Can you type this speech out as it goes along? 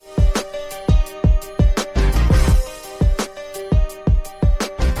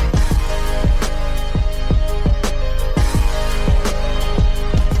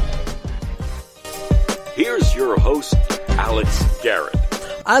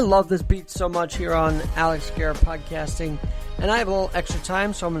I love this beat so much here on Alex Garrett Podcasting, and I have a little extra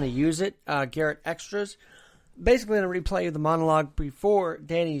time, so I'm going to use it. Garrett Extras. Basically, I'm going to replay the monologue before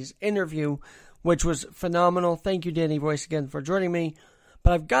Danny's interview, which was phenomenal. Thank you, Danny Voice, again for joining me.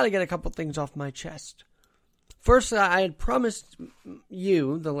 But I've got to get a couple things off my chest. First, I had promised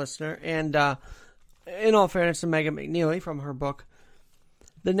you, the listener, and in all fairness to Megan McNeely from her book,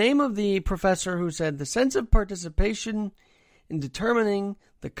 the name of the professor who said the sense of participation in determining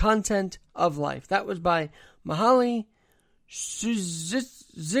the content of life. That was by Mihaly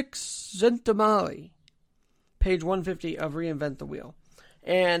Csikszentmihalyi, page 150 of Reinvent the Wheel.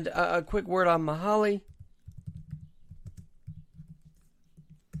 And a quick word on Mihaly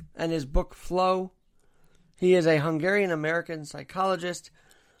and his book Flow. He is a Hungarian-American psychologist,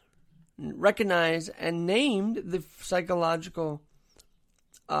 recognized and named the psychological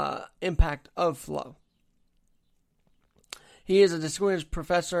impact of flow. He is a distinguished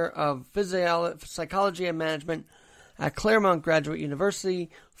professor of psychology and management at Claremont Graduate University,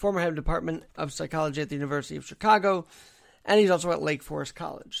 former head of Department of Psychology at the University of Chicago, and he's also at Lake Forest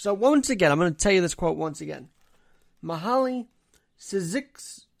College. So once again, I'm going to tell you this quote once again. Mihaly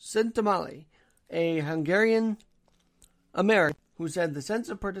Csikszentmihalyi, a Hungarian-American who said the sense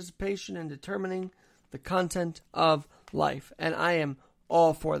of participation in determining the content of life. And I am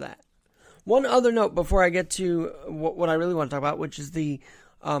all for that. One other note before I get to what I really want to talk about, which is the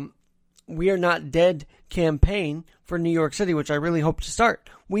We Are Not Dead campaign for New York City, which I really hope to start.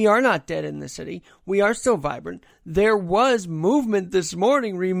 We are not dead in the city. We are still vibrant. There was movement this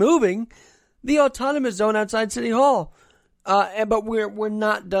morning removing the autonomous zone outside City Hall. But we're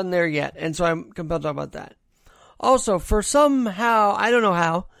not done there yet, and so I'm compelled to talk about that. Also, for somehow, I don't know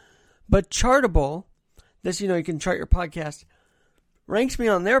how, but Chartable, this, you can chart your podcast, ranks me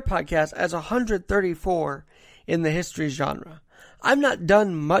on their podcast as 134 in the history genre. I've not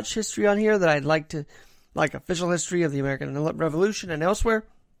done much history on here that I'd like to, like official history of the American Revolution and elsewhere.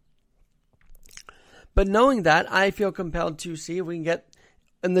 But knowing that, I feel compelled to see if we can get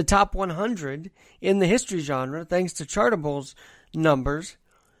in the top 100 in the history genre, thanks to Chartable's numbers.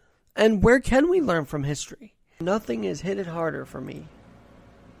 And where can we learn from history? Nothing has hit it harder for me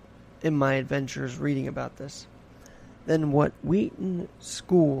in my adventures reading about this than what Wharton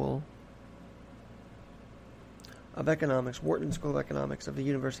School of Economics of the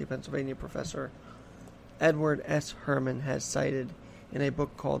University of Pennsylvania professor Edward S. Herman has cited in a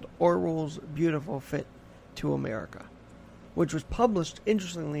book called Orwell's Beautiful Fit to America, which was published,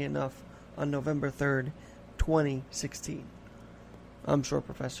 interestingly enough, on November 3rd, 2016. I'm sure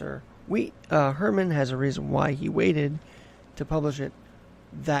Professor Herman has a reason why he waited to publish it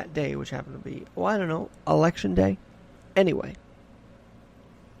that day, which happened to be, Election Day? Anyway,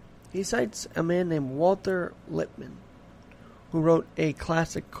 he cites a man named Walter Lippmann, who wrote a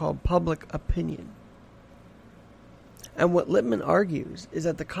classic called Public Opinion. And what Lippmann argues is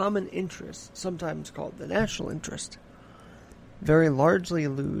that the common interest, sometimes called the national interest, very largely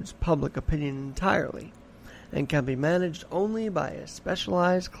eludes public opinion entirely and can be managed only by a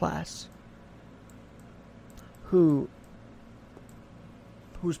specialized class whose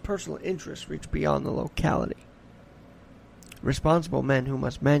personal interests reach beyond the locality. Responsible men who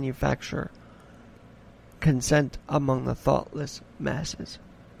must manufacture consent among the thoughtless masses.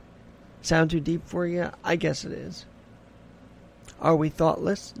 Sound too deep for you? I guess it is. Are we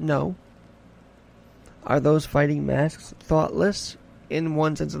thoughtless? No. Are those fighting masks thoughtless in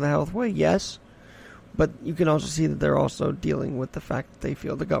one sense of the health way? Yes. But you can also see that they're also dealing with the fact that they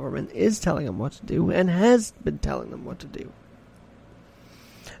feel the government is telling them what to do and has been telling them what to do.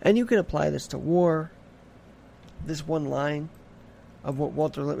 And you can apply this to war. This one line of what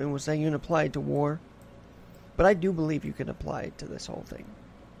Walter Lippmann was saying, you can apply it to war. But I do believe you can apply it to this whole thing.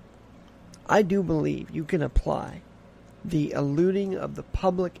 I do believe you can apply the eluding of the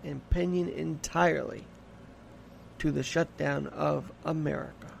public opinion entirely to the shutdown of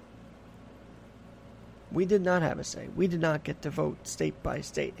America. We did not have a say. We did not get to vote state by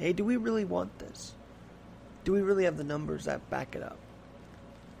state. Hey, do we really want this? Do we really have the numbers that back it up?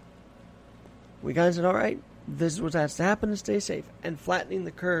 We kind of said, all right, this is what has to happen to stay safe. And flattening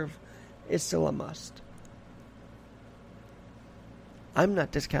the curve is still a must. I'm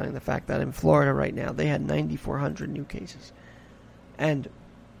not discounting the fact that in Florida right now, they had 9,400 new cases. And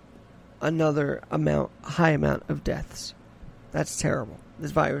another high amount of deaths. That's terrible.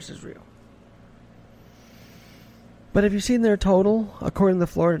 This virus is real. But have you seen their total? According to the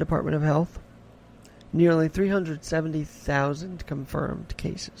Florida Department of Health, nearly 370,000 confirmed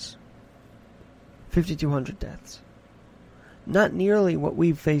cases. 5,200 deaths. Not nearly what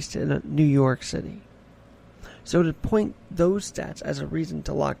we've faced in New York City. So to point those stats as a reason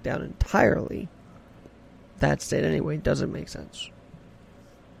to lock down entirely that state anyway doesn't make sense.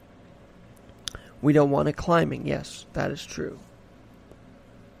 We don't want it climbing. Yes, that is true.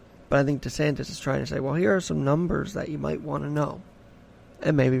 But I think DeSantis is trying to say, well, here are some numbers that you might want to know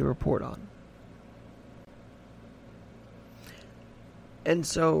and maybe report on. And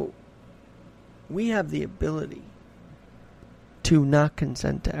so we have the ability to not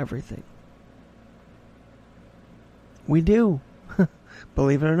consent to everything. We do,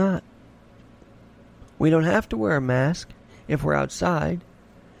 believe it or not. We don't have to wear a mask if we're outside.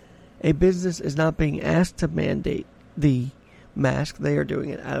 A business is not being asked to mandate the mask. They are doing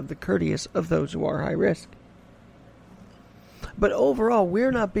it out of the courteous of those who are high risk. But overall,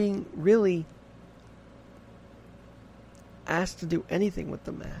 we're not being really asked to do anything with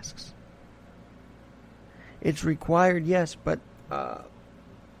the masks. It's required, yes, but and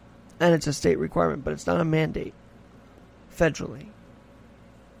it's a state requirement, but it's not a mandate federally.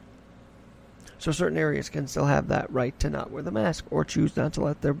 So certain areas can still have that right to not wear the mask or choose not to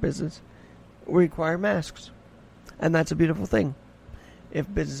let their business require masks. And that's a beautiful thing.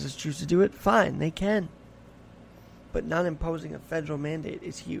 If businesses choose to do it, fine, they can. But not imposing a federal mandate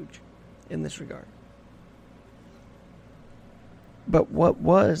is huge in this regard. But what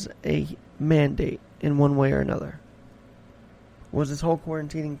was a mandate in one way or another was this whole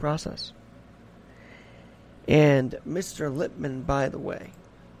quarantining process. And Mr. Lippman, by the way,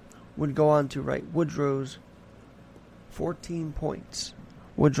 would go on to write Woodrow's 14 points.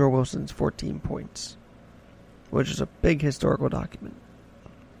 Woodrow Wilson's 14 points, which is a big historical document.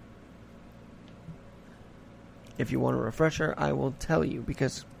 If you want a refresher, I will tell you,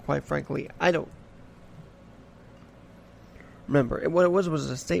 because quite frankly, I don't. Remember, what it was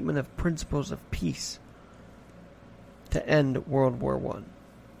a statement of principles of peace to end World War I.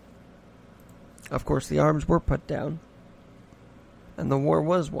 Of course, the arms were put down, and the war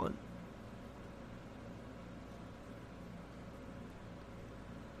was won.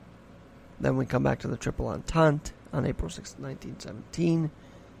 Then we come back to the Triple Entente on April 6, 1917.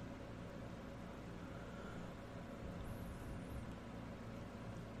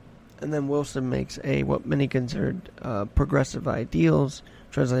 And then Wilson makes what many considered progressive ideals,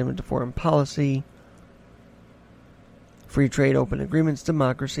 translate them into foreign policy, free trade, open agreements,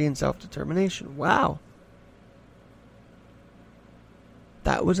 democracy, and self-determination. Wow.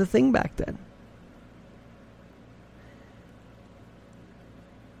 That was a thing back then.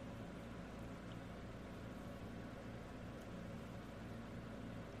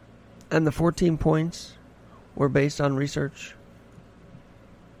 And the 14 points were based on research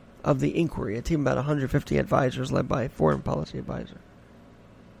of the Inquiry, a team of about 150 advisors led by foreign policy advisor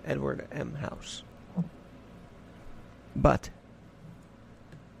Edward M. House. But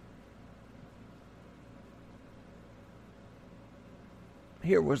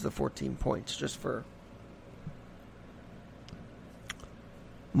here was the 14 points, just for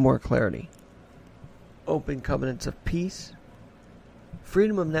more clarity. Open covenants of peace,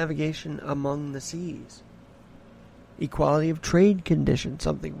 freedom of navigation among the seas, equality of trade conditions,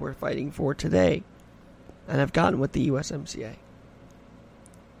 something we're fighting for today and have gotten with the USMCA.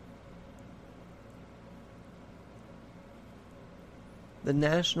 The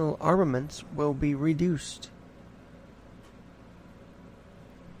national armaments will be reduced.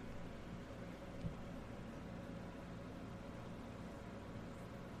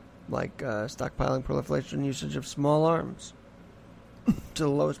 Like stockpiling, proliferation, and usage of small arms to the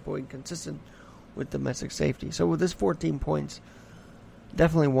lowest point consistent with domestic safety. So with this 14 points,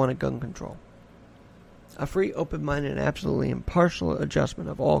 definitely wanted gun control. A free, open-minded, and absolutely impartial adjustment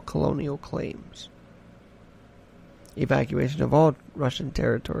of all colonial claims. Evacuation of all Russian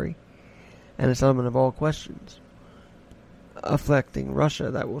territory, and a settlement of all questions affecting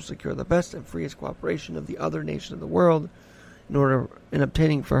Russia that will secure the best and freest cooperation of the other nations of the world in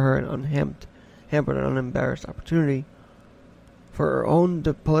obtaining for her an unhampered and unembarrassed opportunity for her own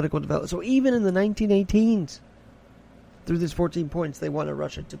political development. So even in the 1918s, through these 14 points, they wanted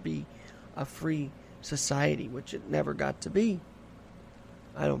Russia to be a free society, which it never got to be,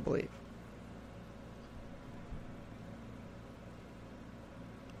 I don't believe.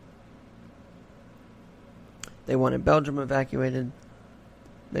 They wanted Belgium evacuated.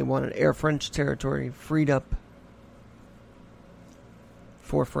 They wanted Air French territory freed up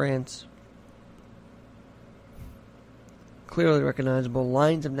for France. Clearly recognizable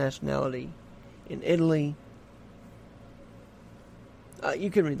lines of nationality in Italy. You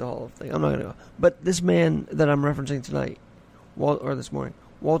can read the whole thing. I'm not going to go. But this man that I'm referencing tonight, or this morning,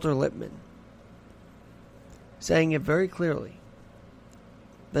 Walter Lippmann, saying it very clearly.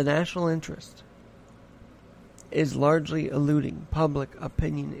 The national interest is largely eluding public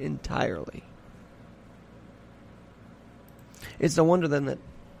opinion entirely. It's no wonder then that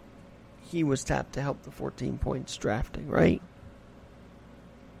he was tapped to help the 14 points drafting, right?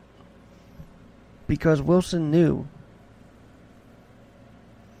 Because Wilson knew.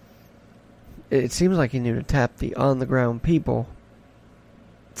 It seems like he knew to tap the on-the-ground people,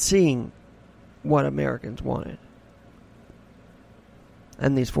 seeing what Americans wanted.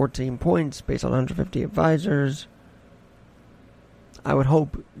 And these 14 points, based on 150 advisors, I would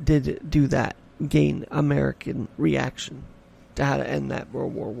hope did do that, gain American reaction to how to end that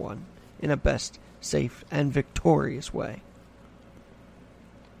World War I in a best, safe, and victorious way.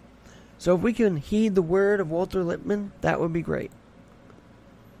 So if we can heed the word of Walter Lippmann, that would be great.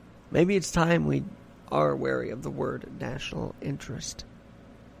 Maybe it's time we are wary of the word national interest.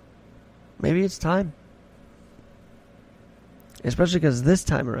 Maybe it's time. Especially because this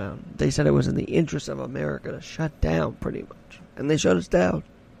time around, they said it was in the interest of America to shut down, pretty much. And they shut us down.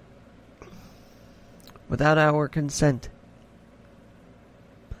 Without our consent.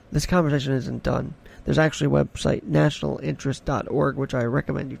 This conversation isn't done. There's actually a website, nationalinterest.org, which I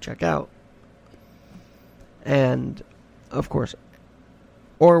recommend you check out. And, of course,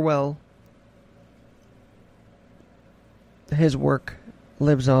 Orwell, his work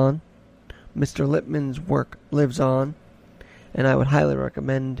lives on. Mr. Lippmann's work lives on. And I would highly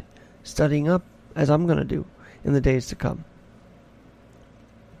recommend studying up, as I'm going to do, in the days to come.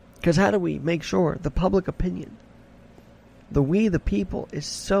 Because how do we make sure the public opinion, the we the people, is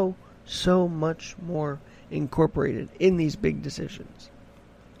so much more incorporated in these big decisions?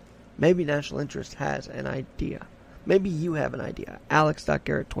 Maybe national interest has an idea. Maybe you have an idea.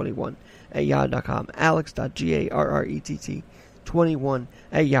 alex.garrett21@yahoo.com.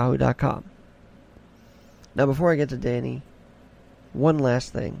 alex.garrett21@yahoo.com. Now, before I get to Danny, one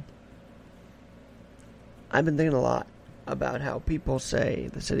last thing. I've been thinking a lot about how people say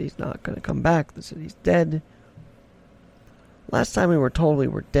the city's not going to come back, the city's dead. Last time we were told we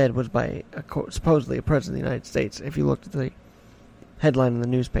were dead was by supposedly a president of the United States, if you looked at the headline in the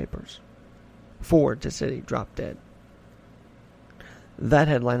newspapers. Ford to city, drop dead. That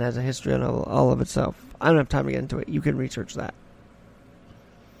headline has a history on all of itself. I don't have time to get into it. You can research that.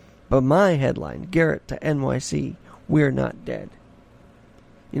 But my headline, Garrett to NYC, we're not dead.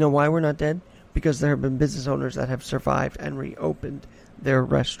 You know why we're not dead? Because there have been business owners that have survived and reopened their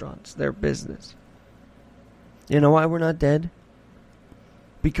restaurants, their business. You know why we're not dead?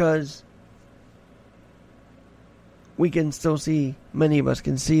 Because we can still see, many of us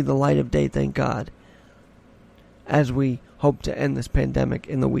can see the light of day, thank God, as we hope to end this pandemic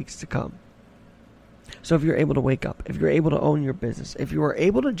in the weeks to come. So if you're able to wake up, if you're able to own your business, if you are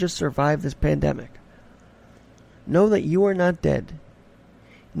able to just survive this pandemic, know that you are not dead.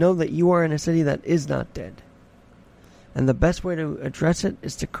 Know that you are in a city that is not dead. And the best way to address it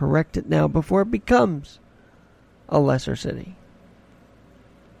is to correct it now before it becomes a lesser city.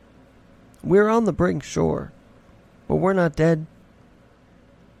 We're on the brink, sure, but we're not dead.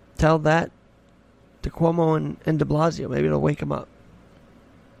 Tell that to Cuomo and de Blasio. Maybe it'll wake them up.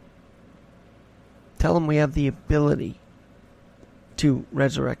 Tell them we have the ability to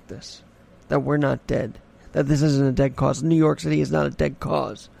resurrect this. That we're not dead. That this isn't a dead cause. New York City is not a dead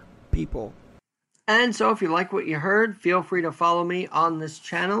cause, people. And so if you like what you heard, feel free to follow me on this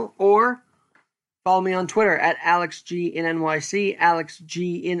channel or follow me on Twitter at AlexGinNYC,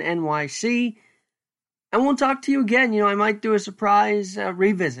 AlexGinNYC. And we'll talk to you again. You know, I might do a surprise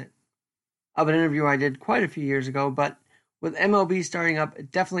revisit of an interview I did quite a few years ago, but with MLB starting up, it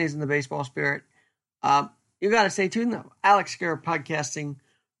definitely is in the baseball spirit. You got to stay tuned, though. Alex Garrett Podcasting,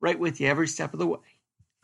 right with you every step of the way.